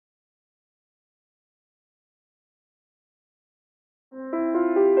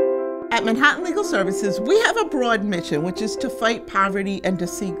At Manhattan Legal Services, we have a broad mission, which is to fight poverty and to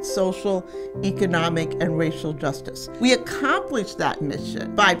seek social, economic, and racial justice. We accomplish that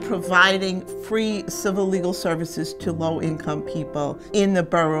mission by providing free civil legal services to low-income people in the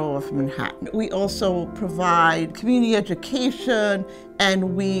borough of Manhattan. We also provide community education,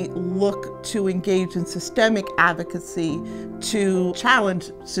 and we look to engage in systemic advocacy to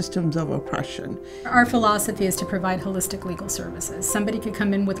challenge systems of oppression. Our philosophy is to provide holistic legal services. Somebody could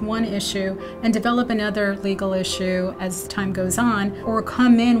come in with one issue and develop another legal issue as time goes on, or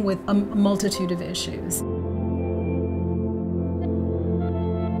come in with a multitude of issues.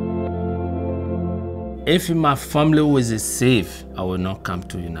 If my family was safe, I would not come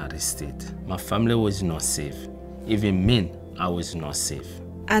to United States. My family was not safe. Even me, I was not safe.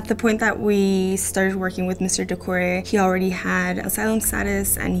 At the point that we started working with Mr. Doucouré, he already had asylum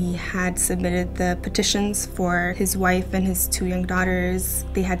status and he had submitted the petitions for his wife and his 2 young daughters.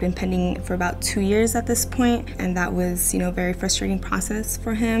 They had been pending for about 2 years at this point, and that was, a very frustrating process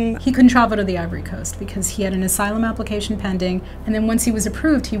for him. He couldn't travel to the Ivory Coast because he had an asylum application pending, and then once he was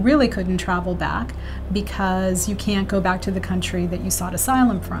approved, he really couldn't travel back because you can't go back to the country that you sought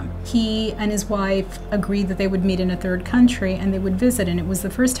asylum from. He and his wife agreed that they would meet in a third country and they would visit, and it was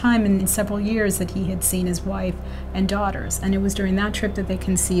the first time in several years that he had seen his wife and daughters, and it was during that trip that they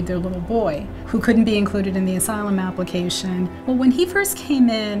conceived their little boy, who couldn't be included in the asylum application. Well, when he first came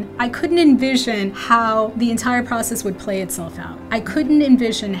in, I couldn't envision how the entire process would play itself out. I couldn't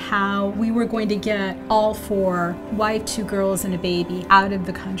envision how we were going to get all 4, wife, 2 girls, and a baby, out of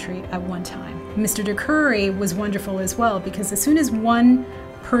the country at one time. Mr. Doucouré was wonderful as well, because as soon as one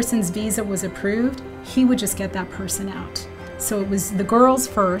person's visa was approved, he would just get that person out. So it was the girls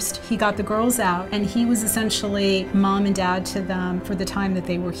first, he got the girls out, and he was essentially mom and dad to them for the time that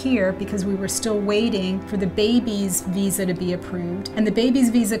they were here, because we were still waiting for the baby's visa to be approved, and the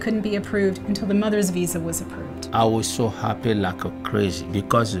baby's visa couldn't be approved until the mother's visa was approved. I was so happy like a crazy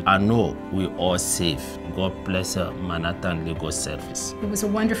because I know we are safe. God bless Manhattan Legal Service. It was a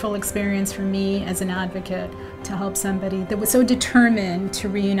wonderful experience for me as an advocate to help somebody that was so determined to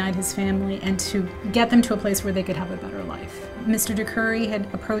reunite his family and to get them to a place where they could have a better life. Mr. Doucouré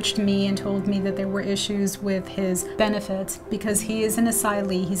had approached me and told me that there were issues with his benefits because he is an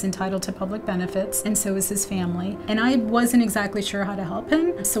asylee, he's entitled to public benefits, and so is his family. And I wasn't exactly sure how to help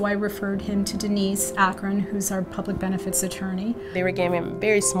him, so I referred him to Denise Akron, who's our public benefits attorney. They were giving him a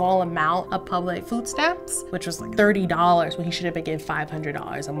very small amount of public food stamps, which was like $30 when he should have been getting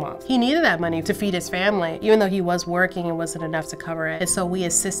 $500 a month. He needed that money to feed his family, even though he was working, it wasn't enough to cover it. And so we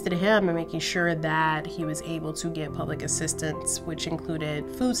assisted him in making sure that he was able to get public assistance, which included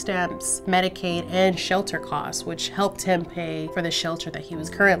food stamps, Medicaid, and shelter costs, which helped him pay for the shelter that he was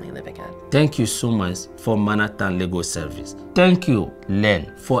currently living in. Thank you so much for Manhattan Legal Service. Thank you,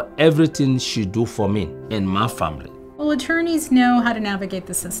 Len, for everything she do for me and my family. Well, attorneys know how to navigate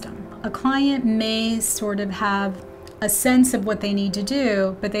the system. A client may sort of have a sense of what they need to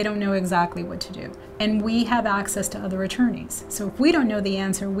do, but they don't know exactly what to do. And we have access to other attorneys. So if we don't know the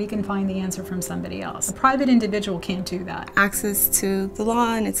answer, we can find the answer from somebody else. A private individual can't do that. Access to the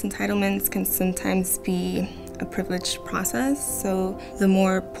law and its entitlements can sometimes be a privileged process. So the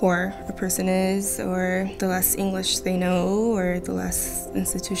more poor a person is, or the less English they know, or the less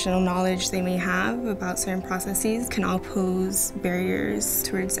institutional knowledge they may have about certain processes, can all pose barriers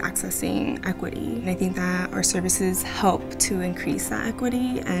towards accessing equity. And I think that our services help to increase that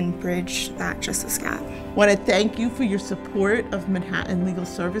equity and bridge that justice gap. I want to thank you for your support of Manhattan Legal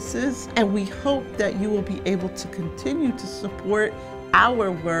Services, and we hope that you will be able to continue to support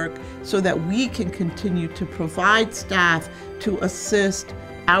our work so that we can continue to provide staff to assist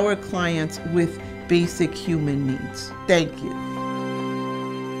our clients with basic human needs. Thank you.